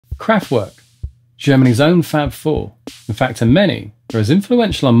Kraftwerk, Germany's own Fab Four. In fact, to many, they're as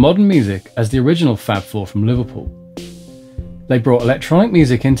influential on modern music as the original Fab Four from Liverpool. They brought electronic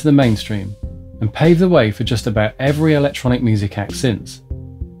music into the mainstream and paved the way for just about every electronic music act since.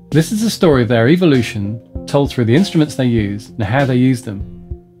 This is the story of their evolution, told through the instruments they used and how they used them,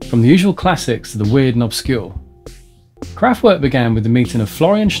 from the usual classics to the weird and obscure. Kraftwerk began with the meeting of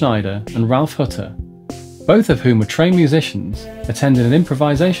Florian Schneider and Ralf Hutter, both of whom were trained musicians attending an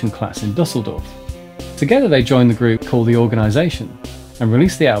improvisation class in Dusseldorf. Together they joined the group called The Organisation and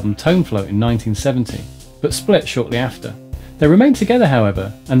released the album Tone Float in 1970, but split shortly after. They remained together,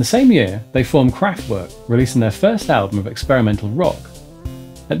 however, and the same year they formed Kraftwerk, releasing their first album of experimental rock.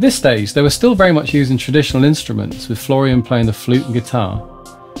 At this stage they were still very much using traditional instruments, with Florian playing the flute and guitar,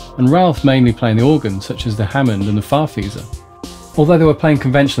 and Ralf mainly playing the organ such as the Hammond and the Farfisa. Although they were playing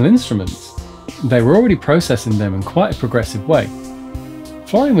conventional instruments, they were already processing them in quite a progressive way.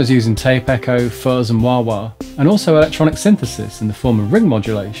 Florian was using tape echo, fuzz and wah-wah, and also electronic synthesis in the form of ring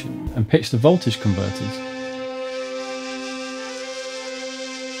modulation and pitch to voltage converters.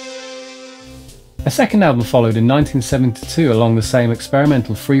 A second album followed in 1972 along the same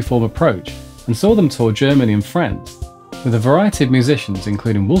experimental freeform approach and saw them tour Germany and France, with a variety of musicians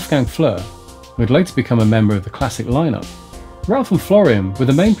including Wolfgang Flür, who would later become a member of the classic lineup. Ralf and Florian were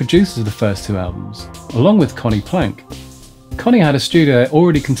the main producers of the first two albums, along with Conny Plank. Conny had a studio that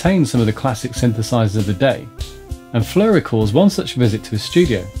already contained some of the classic synthesizers of the day, and Fleur recalls one such visit to his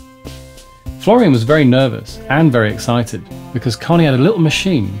studio. Florian was very nervous and very excited because Conny had a little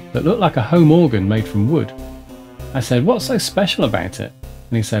machine that looked like a home organ made from wood. I said, "What's so special about it?"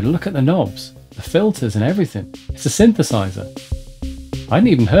 And he said, "Look at the knobs, the filters and everything. It's a synthesizer." I hadn't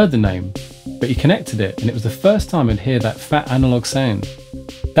even heard the name, but he connected it and it was the first time I'd hear that fat analog sound.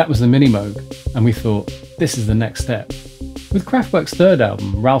 That was the Mini Moog, and we thought, this is the next step. With Kraftwerk's third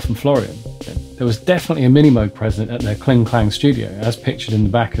album, Ralf and Florian, there was definitely a Mini Moog present at their Kling Klang studio, as pictured in the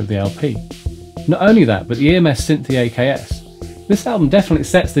back of the LP. Not only that, but the EMS synth the AKS. This album definitely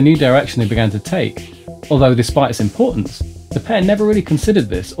sets the new direction they began to take, although despite its importance, the pair never really considered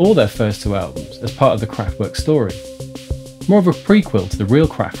this or their first two albums as part of the Kraftwerk story. More of a prequel to the real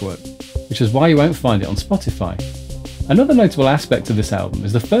Kraftwerk, which is why you won't find it on Spotify. Another notable aspect of this album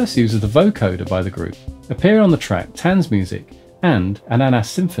is the first use of the vocoder by the group, appearing on the track Tanz Musik and Ananas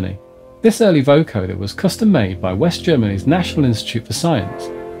Symphony. This early vocoder was custom made by West Germany's National Institute for Science,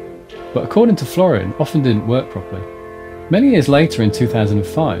 but according to Florian, often didn't work properly. Many years later in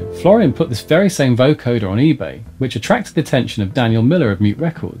 2005, Florian put this very same vocoder on eBay, which attracted the attention of Daniel Miller of Mute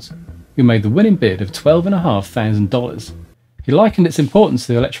Records, who made the winning bid of $12,500. He likened its importance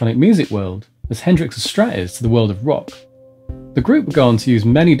to the electronic music world as Hendrix's Strat is to the world of rock. The group would go on to use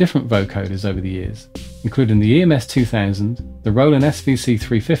many different vocoders over the years, including the EMS 2000, the Roland SVC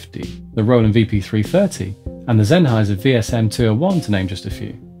 350, the Roland VP 330, and the Sennheiser VSM 201 to name just a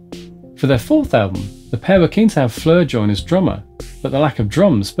few. For their fourth album, the pair were keen to have Fleur join as drummer, but the lack of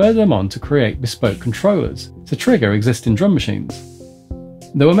drums spurred them on to create bespoke controllers to trigger existing drum machines.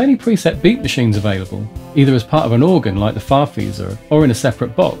 There were many preset beat machines available, either as part of an organ like the Farfisa or in a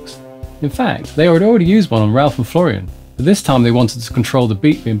separate box. In fact, they had already used one on Ralf and Florian, but this time they wanted to control the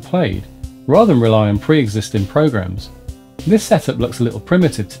beat being played, rather than rely on pre-existing programs. This setup looks a little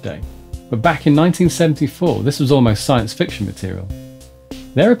primitive today, but back in 1974 this was almost science fiction material.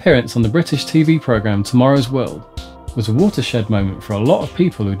 Their appearance on the British TV programme Tomorrow's World was a watershed moment for a lot of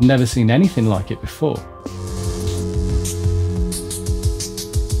people who'd never seen anything like it before.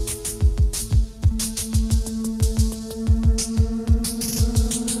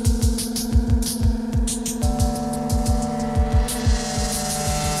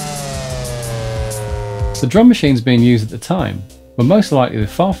 The drum machines being used at the time were most likely the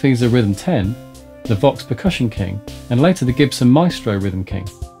Farfisa Rhythm 10, the Vox Percussion King, and later the Gibson Maestro Rhythm King.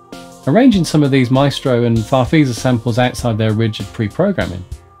 Arranging some of these Maestro and Farfisa samples outside their rigid pre-programming,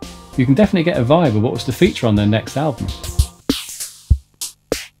 you can definitely get a vibe of what was to feature on their next album.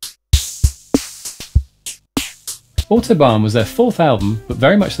 Autobahn was their fourth album, but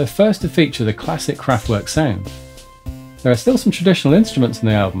very much their first to feature the classic Kraftwerk sound. There are still some traditional instruments in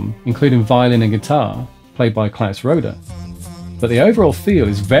the album, including violin and guitar, played by Klaus Roeder, but the overall feel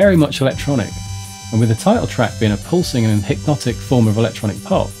is very much electronic, and with the title track being a pulsing and hypnotic form of electronic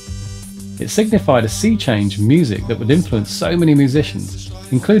pop, it signified a sea change in music that would influence so many musicians,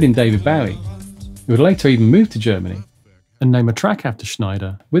 including David Bowie, who would later even move to Germany and name a track after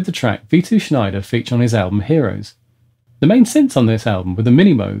Schneider, with the track V2 Schneider featured on his album Heroes. The main synths on this album were the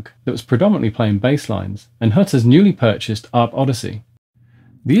Mini Moog that was predominantly playing bass lines, and Hutter's newly purchased ARP Odyssey.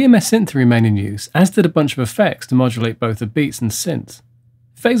 The EMS synth remained in use, as did a bunch of effects to modulate both the beats and synths.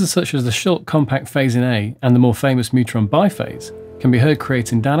 Phases such as the short compact phase in A and the more famous Mutron biphase can be heard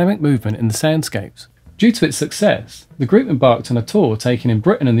creating dynamic movement in the soundscapes. Due to its success, the group embarked on a tour taken in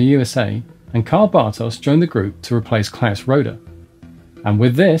Britain and the USA, and Karl Bartos joined the group to replace Klaus Roeder. And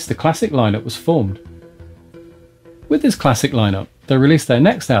with this, the classic lineup was formed. With this classic lineup, they released their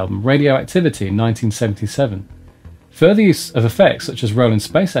next album, Radioactivity, in 1977. Further use of effects such as rolling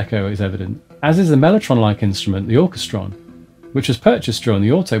space echo is evident, as is the mellotron-like instrument, the orchestron, which was purchased during the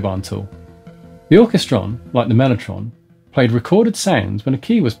Autobahn tour. The orchestron, like the mellotron, played recorded sounds when a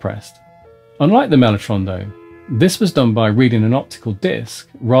key was pressed. Unlike the mellotron though, this was done by reading an optical disc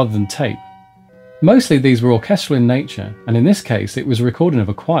rather than tape. Mostly these were orchestral in nature, and in this case it was a recording of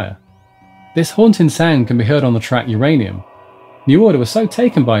a choir. This haunting sound can be heard on the track Uranium. New Order was so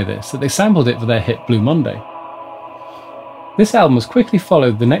taken by this that they sampled it for their hit Blue Monday. This album was quickly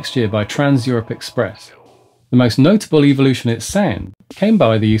followed the next year by Trans-Europe Express. The most notable evolution in its sound came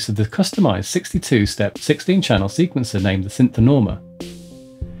by the use of the customised 62-step 16-channel sequencer named the Synthenorma.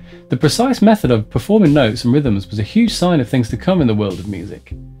 The precise method of performing notes and rhythms was a huge sign of things to come in the world of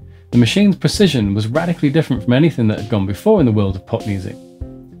music. The machine's precision was radically different from anything that had gone before in the world of pop music.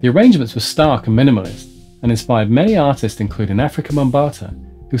 The arrangements were stark and minimalist, and inspired many artists including Afrika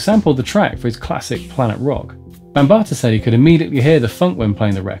Bambaataa, who sampled the track for his classic Planet Rock. Bambaataa said he could immediately hear the funk when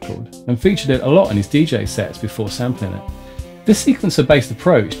playing the record, and featured it a lot in his DJ sets before sampling it. This sequencer-based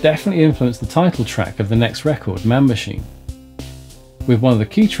approach definitely influenced the title track of the next record, Man Machine, with one of the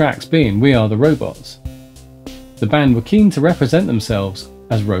key tracks being We Are the Robots. The band were keen to represent themselves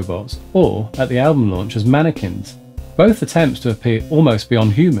as robots, or, at the album launch, as mannequins, both attempts to appear almost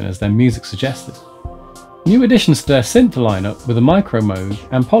beyond human as their music suggested. New additions to their synth lineup were the Micro Mode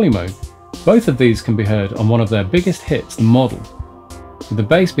and Poly Mode. Both of these can be heard on one of their biggest hits, The Model, with the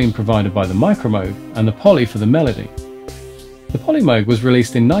bass being provided by the Micro Mode and the Poly for the melody. The Poly Mode was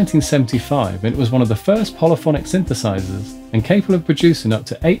released in 1975 and it was one of the first polyphonic synthesizers and capable of producing up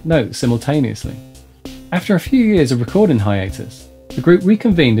to 8 notes simultaneously. After a few years of recording hiatus, the group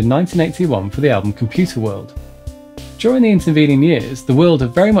reconvened in 1981 for the album Computer World. During the intervening years, the world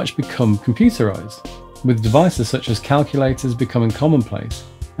had very much become computerized, with devices such as calculators becoming commonplace,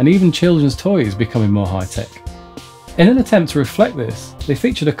 and even children's toys becoming more high-tech. In an attempt to reflect this, they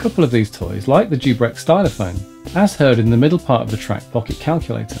featured a couple of these toys, like the Dubrek stylophone, as heard in the middle part of the track Pocket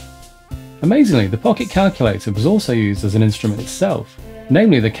Calculator. Amazingly, the Pocket Calculator was also used as an instrument itself,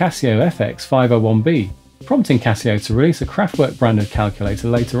 namely the Casio FX501B, prompting Casio to release a Kraftwerk branded calculator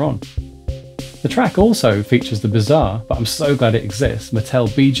later on. The track also features the bizarre, but I'm so glad it exists, Mattel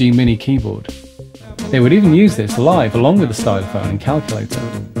BG Mini keyboard. They would even use this live along with the stylophone and calculator.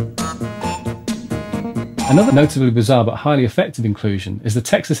 Another notably bizarre but highly effective inclusion is the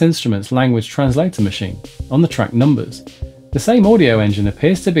Texas Instruments language translator machine on the track Numbers. The same audio engine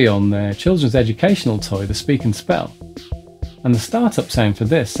appears to be on their children's educational toy, the Speak and Spell, and the startup sound for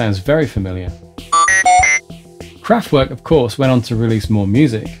this sounds very familiar. Kraftwerk, of course, went on to release more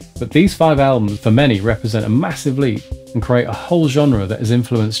music, but these 5 albums for many represent a massive leap and create a whole genre that has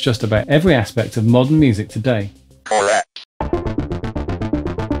influenced just about every aspect of modern music today. Correct.